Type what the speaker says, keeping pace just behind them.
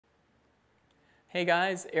Hey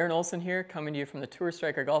guys, Aaron Olson here, coming to you from the Tour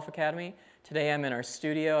Striker Golf Academy. Today I'm in our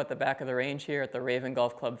studio at the back of the range here at the Raven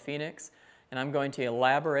Golf Club Phoenix, and I'm going to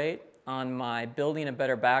elaborate on my Building a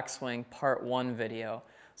Better Backswing Part 1 video.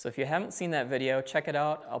 So if you haven't seen that video, check it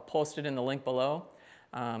out. I'll post it in the link below.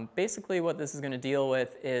 Basically what this is going to deal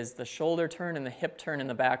with is the shoulder turn and the hip turn in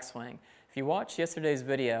the backswing. If you watched yesterday's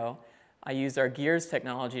video, I used our gears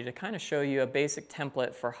technology to kind of show you a basic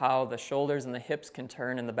template for how the shoulders and the hips can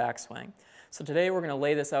turn in the backswing. So today we're going to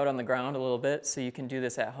lay this out on the ground a little bit so you can do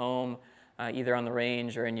this at home, either on the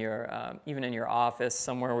range or in your, even in your office,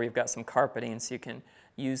 somewhere where you've got some carpeting so you can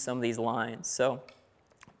use some of these lines. So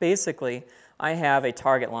basically I have a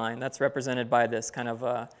target line that's represented by this kind of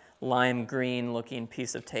a lime green looking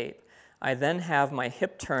piece of tape. I then have my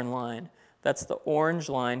hip turn line. That's the orange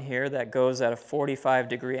line here that goes at a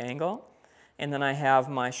 45-degree angle. And then I have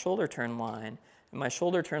my shoulder turn line. And my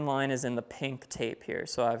shoulder turn line is in the pink tape here.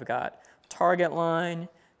 So I've got target line,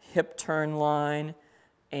 hip turn line,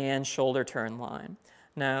 and shoulder turn line.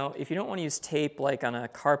 Now, if you don't want to use tape like on a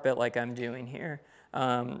carpet like I'm doing here,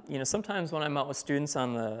 sometimes when I'm out with students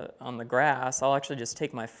on the grass, I'll actually just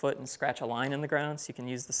take my foot and scratch a line in the ground, so you can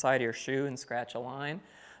use the side of your shoe and scratch a line.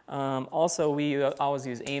 Also, we always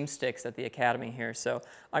use aim sticks at the academy here. So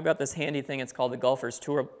I've got this handy thing, it's called the Golfer's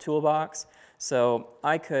Toolbox. So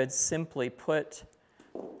I could simply put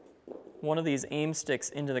one of these aim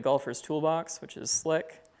sticks into the Golfer's Toolbox, which is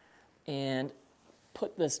slick, and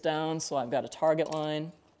put this down so I've got a target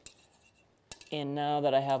line. And now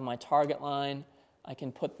that I have my target line, I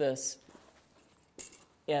can put this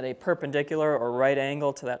at a perpendicular or right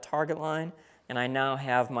angle to that target line, and I now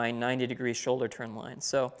have my 90-degree shoulder turn line.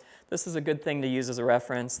 So this is a good thing to use as a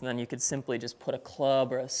reference, and then you could simply just put a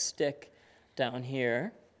club or a stick down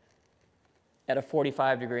here at a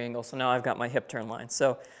 45-degree angle. So now I've got my hip turn line.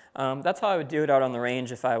 So that's how I would do it out on the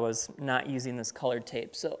range if I was not using this colored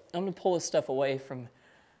tape. So I'm going to pull this stuff away from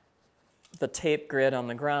the tape grid on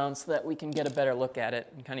the ground so that we can get a better look at it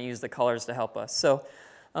and kind of use the colors to help us. So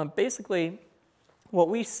basically what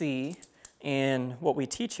we see and what we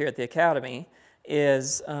teach here at the academy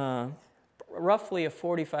is roughly a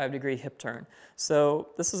 45-degree hip turn. So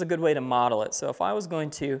this is a good way to model it. So if I was going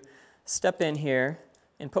to step in here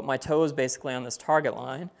and put my toes basically on this target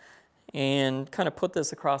line and kind of put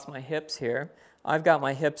this across my hips here, I've got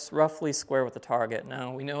my hips roughly square with the target.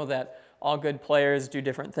 Now we know that all good players do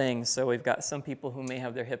different things, so we've got some people who may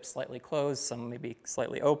have their hips slightly closed, some may be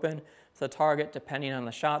slightly open to the target depending on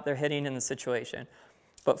the shot they're hitting and the situation.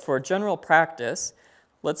 But for general practice,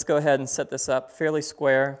 let's go ahead and set this up fairly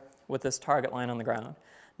square with this target line on the ground.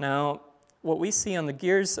 Now what we see on the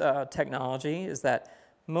gears technology is that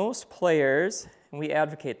most players, and we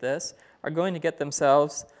advocate this, are going to get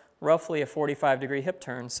themselves roughly a 45-degree hip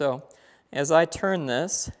turn. So as I turn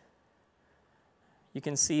this, you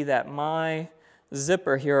can see that my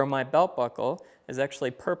zipper here, or my belt buckle, is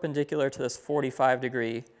actually perpendicular to this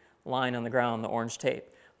 45-degree line on the ground, the orange tape.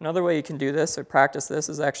 Another way you can do this or practice this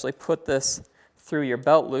is actually put this through your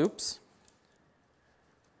belt loops.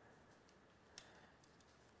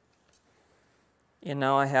 And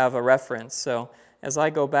now I have a reference. So as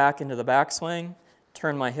I go back into the backswing,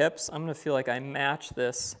 turn my hips, I'm going to feel like I match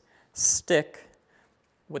this stick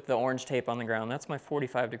with the orange tape on the ground. That's my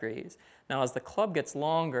 45 degrees. Now as the club gets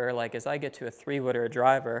longer, like as I get to a 3-wood or a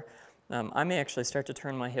driver, I may actually start to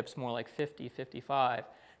turn my hips more like 50, 55.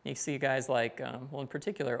 You see guys like, well in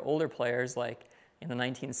particular older players like in the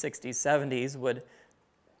 1960s, 70s would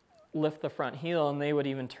lift the front heel and they would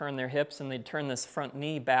even turn their hips and they'd turn this front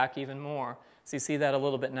knee back even more. So you see that a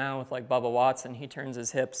little bit now with like Bubba Watson. He turns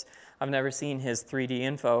his hips. I've never seen his 3D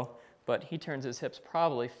info, but he turns his hips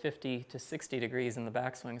probably 50 to 60 degrees in the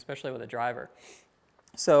backswing, especially with a driver.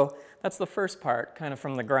 So that's the first part, kind of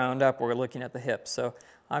from the ground up, we're looking at the hips. So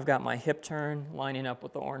I've got my hip turn lining up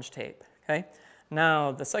with the orange tape, okay?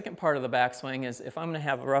 Now the second part of the backswing is if I'm going to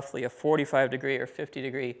have roughly a 45-degree or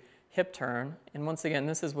 50-degree hip turn, and once again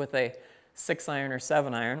this is with a 6-iron or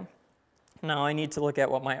 7-iron, now I need to look at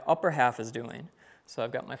what my upper half is doing. So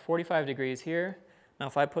I've got my 45 degrees here. Now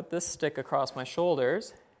if I put this stick across my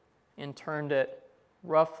shoulders and turned it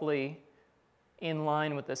roughly in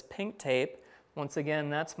line with this pink tape, once again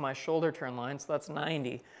that's my shoulder turn line, so that's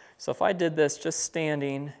 90. So if I did this just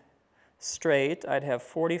standing straight, I'd have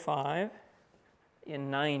 45 in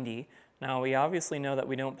 90. Now we obviously know that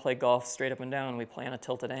we don't play golf straight up and down, we play on a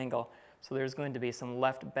tilted angle. So there's going to be some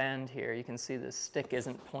left bend here. You can see this stick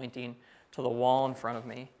isn't pointing to the wall in front of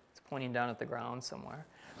me. It's pointing down at the ground somewhere.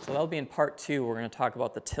 So that'll be in part 2. We're going to talk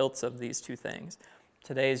about the tilts of these two things.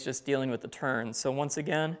 Today is just dealing with the turns. So once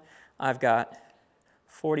again, I've got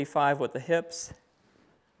 45 with the hips,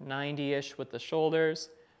 90-ish with the shoulders.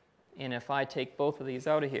 And if I take both of these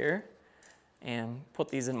out of here and put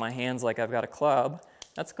these in my hands like I've got a club,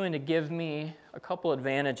 that's going to give me a couple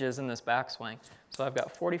advantages in this backswing. So I've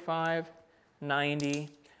got 45, 90.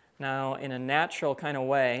 Now in a natural kind of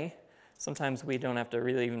way, sometimes we don't have to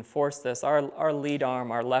really even force this. Our lead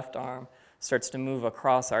arm, our left arm, starts to move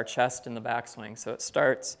across our chest in the backswing. So it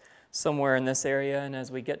starts somewhere in this area, and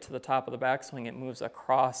as we get to the top of the backswing, it moves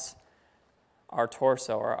across our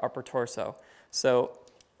torso, our upper torso. So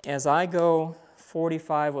as I go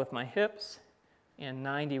 45 with my hips and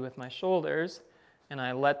 90 with my shoulders, and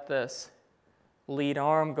I let this lead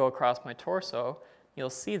arm go across my torso, you'll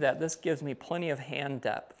see that this gives me plenty of hand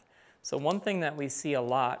depth. So one thing that we see a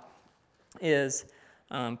lot is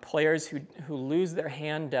players who lose their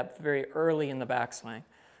hand depth very early in the backswing,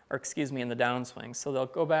 or excuse me, in the downswing. So they'll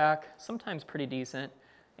go back, sometimes pretty decent,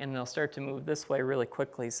 and they'll start to move this way really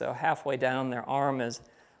quickly. So halfway down, their arm is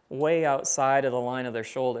way outside of the line of their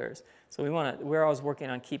shoulders. So we're always working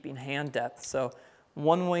on keeping hand depth. So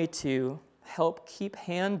one way to help keep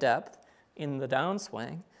hand depth in the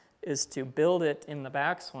downswing is to build it in the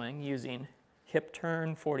backswing using hip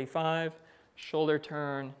turn 45, shoulder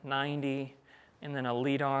turn 90, and then a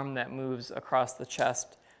lead arm that moves across the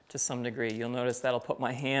chest to some degree. You'll notice that'll put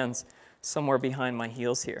my hands somewhere behind my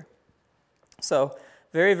heels here. So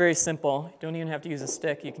very, very simple. You don't even have to use a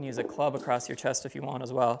stick. You can use a club across your chest if you want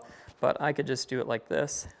as well. But I could just do it like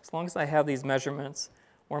this. As long as I have these measurements,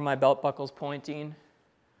 where my belt buckle's pointing,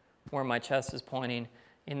 where my chest is pointing.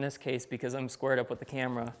 In this case, because I'm squared up with the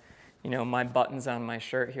camera, my buttons on my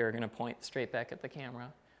shirt here are going to point straight back at the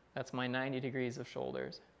camera. That's my 90 degrees of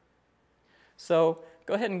shoulders. So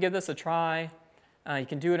go ahead and give this a try. You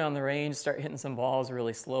can do it on the range, start hitting some balls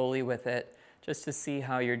really slowly with it, just to see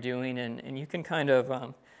how you're doing. And you can kind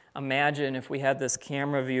of imagine if we had this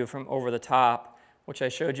camera view from over the top, which I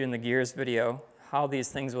showed you in the gears video, how these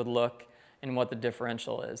things would look and what the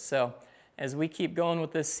differential is. So as we keep going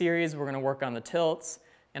with this series, we're going to work on the tilts,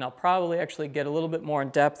 and I'll probably actually get a little bit more in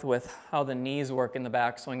depth with how the knees work in the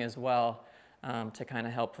backswing as well to kind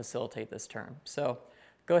of help facilitate this turn. So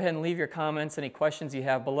go ahead and leave your comments, any questions you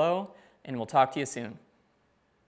have below, and we'll talk to you soon.